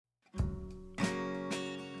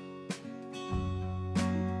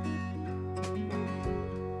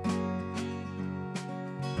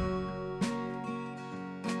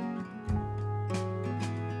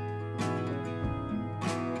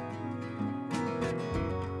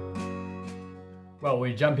Well,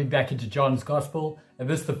 we're jumping back into John's Gospel, and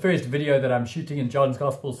this is the first video that I'm shooting in John's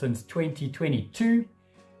Gospel since 2022.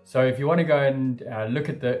 So if you want to go and look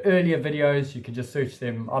at the earlier videos, you can just search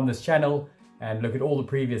them on this channel and look at all the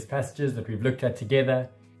previous passages that we've looked at together.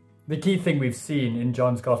 The key thing we've seen in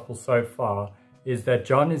John's Gospel so far is that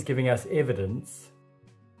John is giving us evidence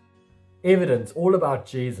all about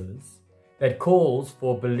Jesus that calls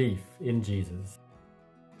for belief in Jesus.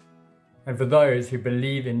 And for those who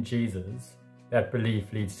believe in Jesus, that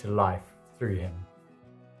belief leads to life through him.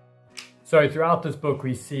 So throughout this book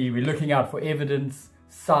we're looking out for evidence,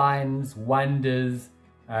 signs, wonders,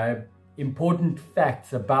 important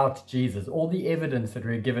facts about Jesus, all the evidence that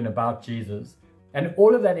we're given about Jesus. And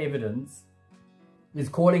all of that evidence is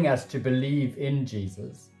calling us to believe in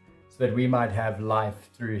Jesus so that we might have life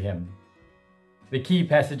through him. The key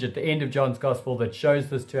passage at the end of John's Gospel that shows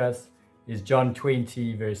this to us is John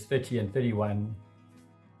 20, verse 30 and 31.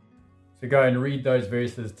 So go and read those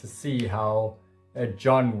verses to see how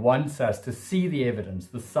John wants us to see the evidence,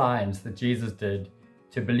 the signs that Jesus did,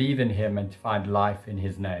 to believe in him and to find life in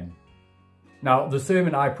his name. Now, the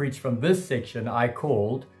sermon I preached from this section I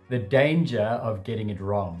called "The Danger of Getting It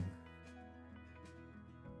Wrong."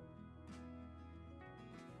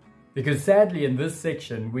 Because sadly in this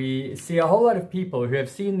section we see a whole lot of people who have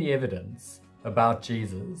seen the evidence about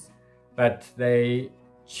Jesus, but they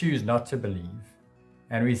choose not to believe.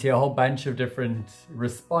 And we see a whole bunch of different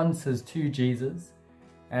responses to Jesus.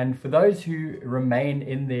 And for those who remain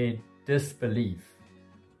in their disbelief,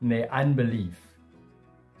 in their unbelief,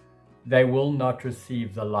 they will not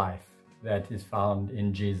receive the life that is found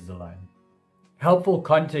in Jesus alone. Helpful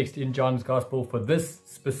context in John's Gospel for this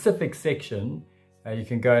specific section, you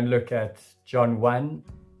can go and look at John 1,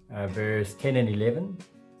 verse 10 and 11,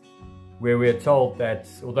 where we are told that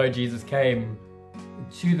although Jesus came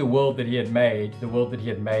to the world that he had made, the world that he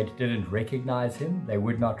had made didn't recognize him, they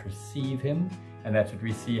would not receive him, and that's what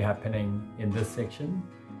we see happening in this section.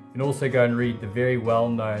 You can also go and read the very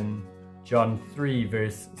well-known John 3,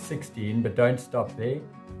 verse 16, but don't stop there.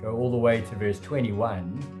 Go all the way to verse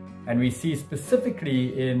 21, and we see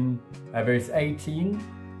specifically in verse 18,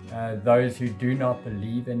 those who do not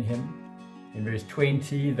believe in him. In verse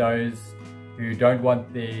 20, those who don't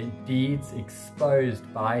want their deeds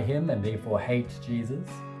exposed by him and therefore hate Jesus.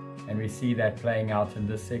 And we see that playing out in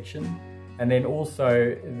this section. And then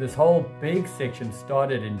also this whole big section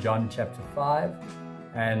started in John chapter 5,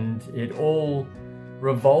 and it all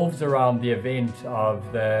revolves around the event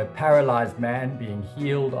of the paralyzed man being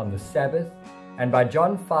healed on the Sabbath. And by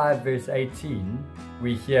John 5 verse 18,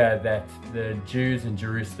 we hear that the Jews in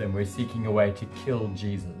Jerusalem were seeking a way to kill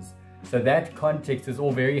Jesus. So that context is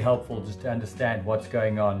all very helpful just to understand what's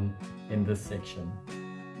going on in this section.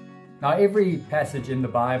 Now every passage in the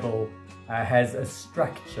Bible has a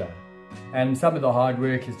structure, and some of the hard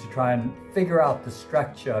work is to try and figure out the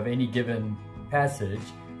structure of any given passage,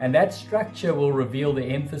 and that structure will reveal the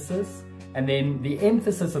emphasis, and then the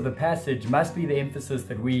emphasis of the passage must be the emphasis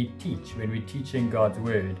that we teach when we're teaching God's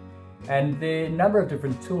Word. And there are a number of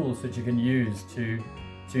different tools that you can use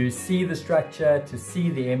to see the structure, to see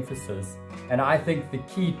the emphasis. And I think the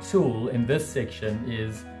key tool in this section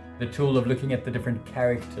is the tool of looking at the different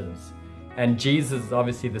characters. And Jesus is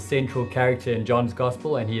obviously the central character in John's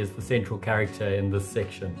Gospel, and he is the central character in this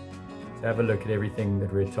section. So have a look at everything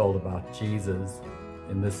that we're told about Jesus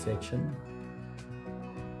in this section.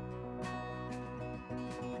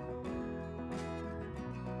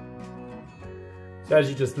 So as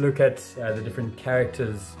you just look at the different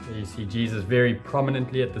characters, you see Jesus very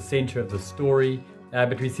prominently at the center of the story,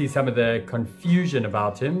 but we see some of the confusion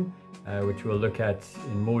about him, which we'll look at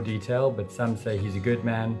in more detail. But some say he's a good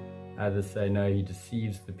man, others say no, he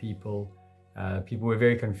deceives the people. People were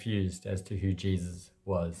very confused as to who Jesus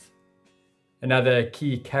was. Another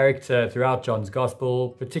key character throughout John's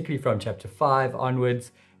Gospel, particularly from chapter 5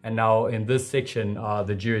 onwards, and now in this section, are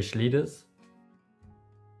the Jewish leaders.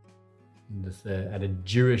 This at a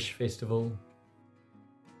Jewish festival.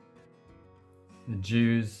 The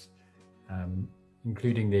Jews,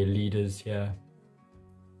 including their leaders here.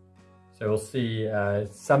 So we'll see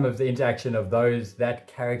some of the interaction of those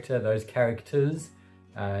characters,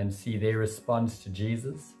 and see their response to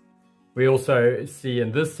Jesus. We also see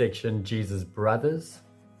in this section Jesus' brothers.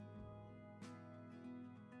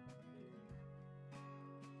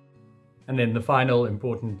 And then the final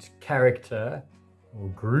important character or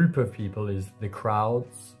group of people is the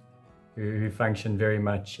crowds, who function very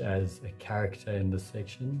much as a character in this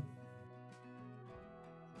section.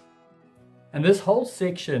 And this whole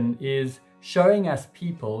section is showing us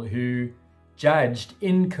people who judged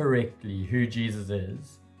incorrectly who Jesus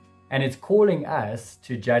is, And it's calling us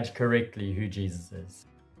to judge correctly who Jesus is.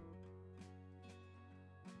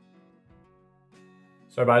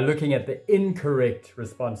 So by looking at the incorrect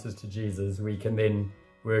responses to Jesus, we can then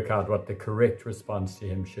work out what the correct response to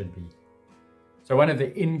him should be. So one of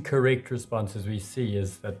the incorrect responses we see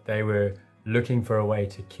is that they were looking for a way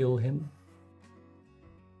to kill him.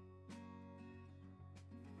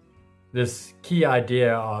 This key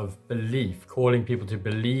idea of belief, calling people to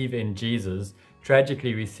believe in Jesus,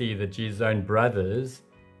 tragically we see that Jesus' own brothers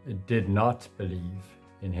did not believe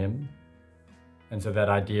in him. And so that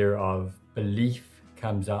idea of belief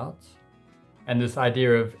comes out. And this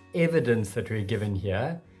idea of evidence that we're given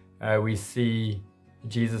here, we see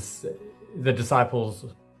Jesus' brothers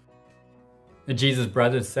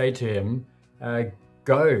say to him,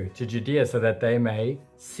 go to Judea so that they may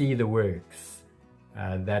see the works.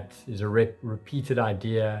 That is a repeated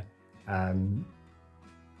idea. The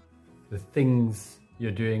things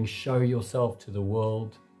you're doing, show yourself to the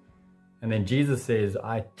world. And then Jesus says,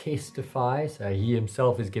 I testify. So he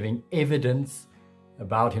himself is giving evidence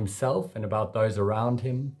about himself and about those around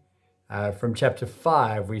him. From chapter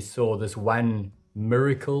 5, we saw this one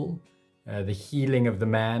miracle, the healing of the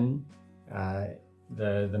man,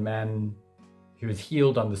 the man who was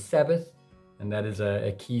healed on the Sabbath. And that is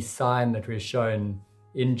a key sign that we're shown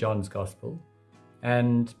in John's Gospel.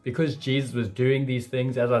 And because Jesus was doing these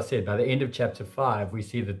things, as I said, by the end of chapter 5, we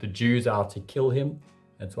see that the Jews are out to kill him.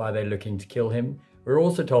 That's why they're looking to kill him. We're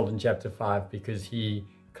also told in chapter 5 because he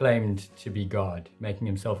claimed to be God, making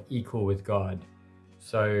himself equal with God.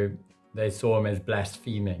 So they saw him as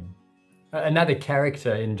blaspheming. Another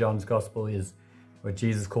character in John's Gospel is what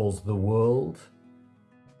Jesus calls the world.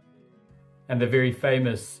 And the very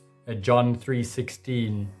famous John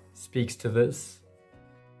 3:16 speaks to this.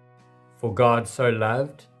 For God so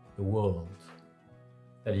loved the world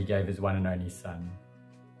that he gave his one and only Son.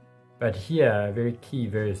 But here, a very key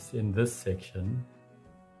verse in this section,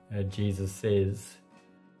 Jesus says,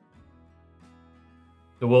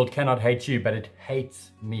 the world cannot hate you, but it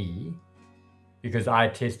hates me because I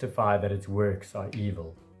testify that its works are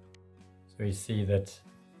evil. So we see that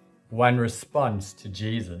one response to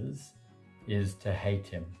Jesus is to hate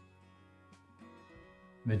him.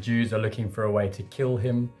 The Jews are looking for a way to kill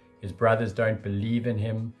him. His brothers don't believe in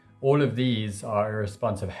him. All of these are a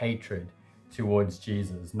response of hatred towards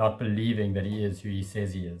Jesus, not believing that he is who he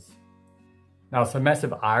says he is. Now, some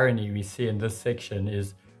massive irony we see in this section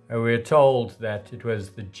is we're told that it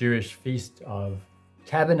was the Jewish Feast of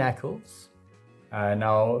Tabernacles.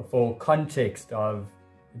 Now, for context of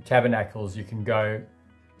Tabernacles, you can go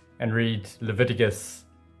and read Leviticus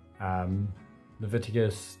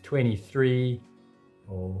 23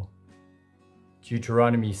 or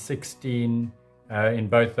Deuteronomy 16. In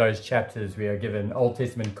both those chapters, we are given Old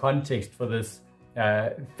Testament context for this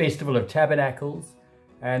Festival of Tabernacles.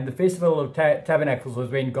 And the Festival of Tabernacles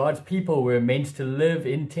was when God's people were meant to live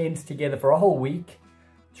in tents together for a whole week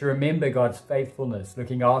to remember God's faithfulness,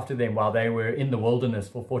 looking after them while they were in the wilderness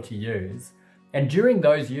for 40 years. And during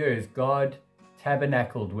those years, God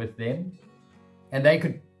tabernacled with them, and they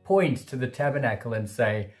could point to the tabernacle and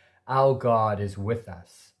say, our God is with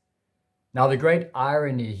us. Now, the great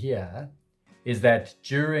irony here is that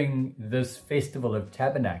during this Festival of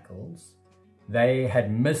Tabernacles, they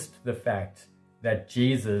had missed the fact that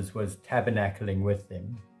Jesus was tabernacling with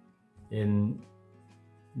them. In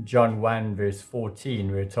John 1 verse 14,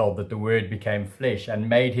 we're told that the Word became flesh and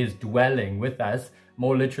made his dwelling with us.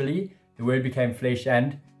 More literally, the Word became flesh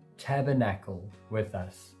and tabernacled with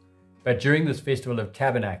us. But during this Festival of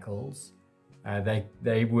Tabernacles,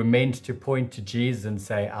 they were meant to point to Jesus and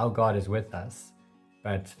say, our God is with us,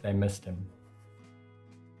 but they missed him.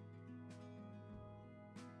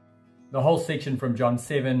 The whole section from John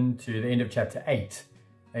 7 to the end of chapter 8,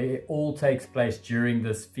 it all takes place during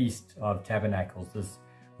this Feast of Tabernacles, this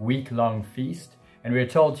week-long feast. And we're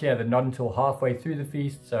told here that not until halfway through the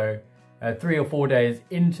feast, so 3 or 4 days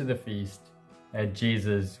into the feast,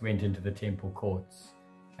 Jesus went into the temple courts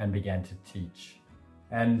and began to teach.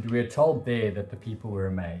 And we're told there that the people were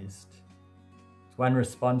amazed. It's one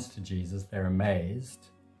response to Jesus, they're amazed.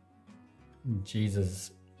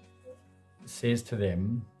 Jesus says to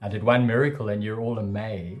them, I did one miracle and you're all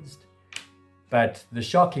amazed. But the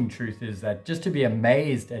shocking truth is that just to be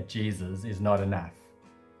amazed at Jesus is not enough.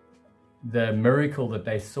 The miracle that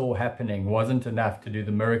they saw happening wasn't enough to do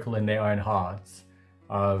the miracle in their own hearts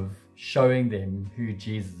of showing them who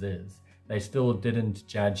Jesus is. They still didn't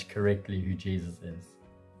judge correctly who Jesus is.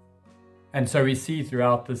 And so we see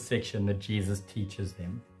throughout this section that Jesus teaches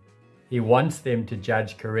them. He wants them to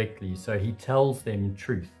judge correctly, so he tells them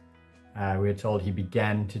truth. We're told he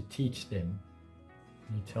began to teach them.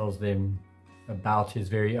 He tells them about his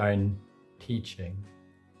very own teaching.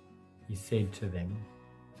 He said to them.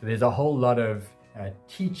 So there's a whole lot of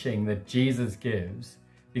teaching that Jesus gives,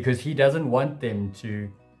 because he doesn't want them to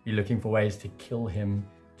be looking for ways to kill him,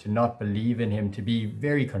 to not believe in him, to be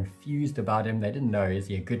very confused about him. They didn't know, is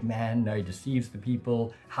he a good man? No, he deceives the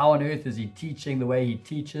people. How on earth is he teaching the way he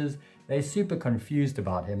teaches? They're super confused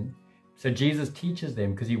about him. So Jesus teaches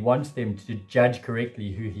them because he wants them to judge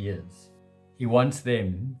correctly who he is. He wants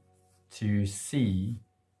them to see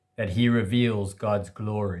that he reveals God's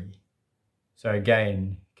glory. So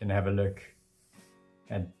again, you can have a look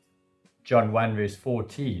at John 1 verse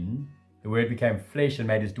 14. The Word became flesh and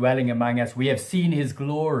made his dwelling among us. We have seen his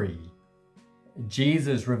glory.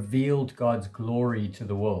 Jesus revealed God's glory to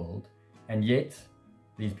the world, and yet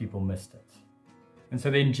these people missed it. And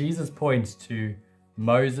so then Jesus points to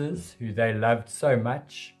Moses, who they loved so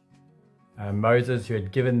much, Moses who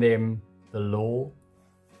had given them the law,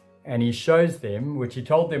 and he shows them, which he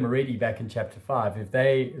told them already back in chapter 5, if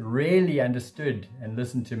they really understood and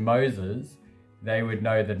listened to Moses, they would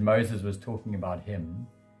know that Moses was talking about him.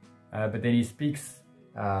 But then he speaks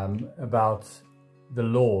about the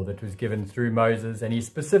law that was given through Moses, and he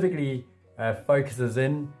specifically focuses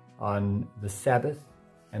in on the Sabbath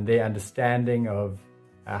and their understanding of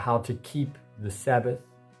how to keep the Sabbath.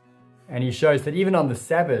 And he shows that even on the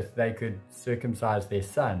Sabbath they could circumcise their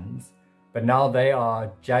sons, but now they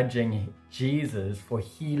are judging Jesus for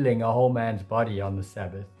healing a whole man's body on the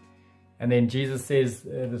Sabbath. And then Jesus says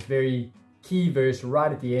this very key verse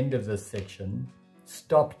right at the end of this section: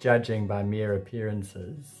 stop judging by mere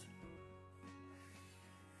appearances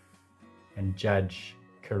and judge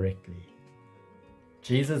correctly.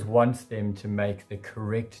 Jesus wants them to make the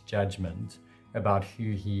correct judgment about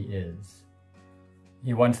who he is.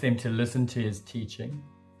 He wants them to listen to his teaching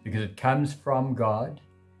because it comes from God.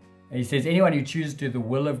 And he says anyone who chooses to do the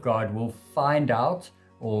will of God will find out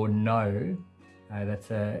or know. That's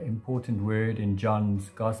an important word in John's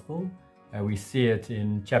Gospel. We see it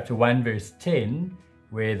in chapter 1 verse 10,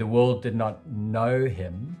 where the world did not know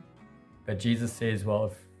him. But Jesus says,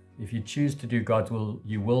 well, if you choose to do God's will,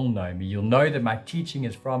 you will know me. You'll know that my teaching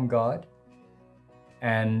is from God,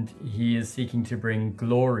 and he is seeking to bring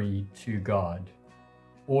glory to God.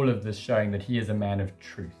 All of this showing that he is a man of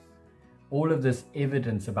truth. All of this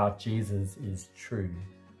evidence about Jesus is true,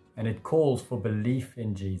 and it calls for belief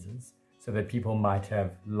in Jesus so that people might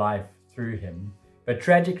have life through him. But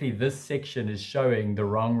tragically, this section is showing the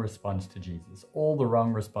wrong response to Jesus. All the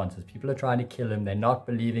wrong responses. People are trying to kill him. They're not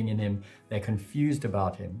believing in him. They're confused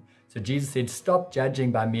about him. So Jesus said, stop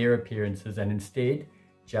judging by mere appearances and instead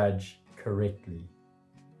judge correctly.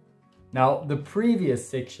 Now, the previous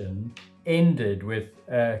section ended with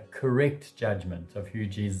a correct judgment of who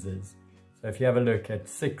Jesus is. So if you have a look at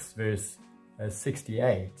 6 verse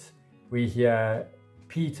 68, we hear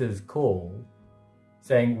Peter's call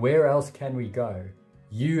saying, where else can we go?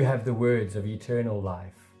 You have the words of eternal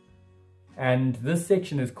life. And this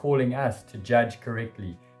section is calling us to judge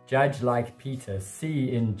correctly. Judge like Peter.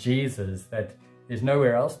 See in Jesus that there's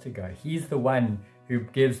nowhere else to go. He's the one who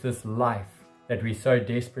gives this life that we so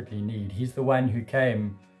desperately need. He's the one who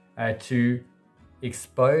came to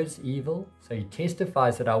expose evil. So he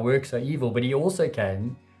testifies that our works are evil, but he also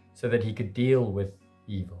came so that he could deal with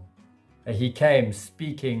evil. He came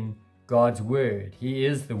speaking God's word. He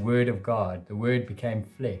is the word of God. The word became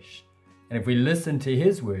flesh. And if we listen to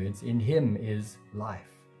his words, in him is life.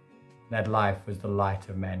 That life was the light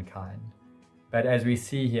of mankind. But as we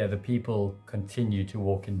see here, the people continue to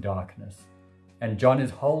walk in darkness. And John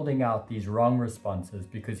is holding out these wrong responses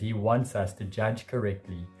because he wants us to judge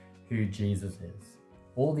correctly who Jesus is.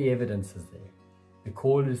 All the evidence is there. The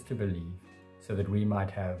call is to believe so that we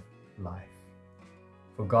might have life.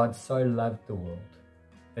 For God so loved the world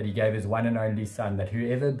that he gave his one and only Son, that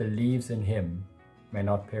whoever believes in him may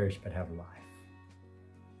not perish but have life.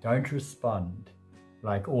 Don't respond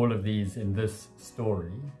like all of these in this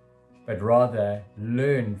story, but rather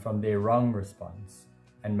learn from their wrong response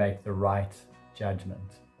and make the right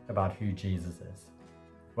judgment about who Jesus is.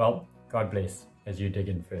 Well, God bless as you dig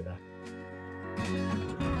in further.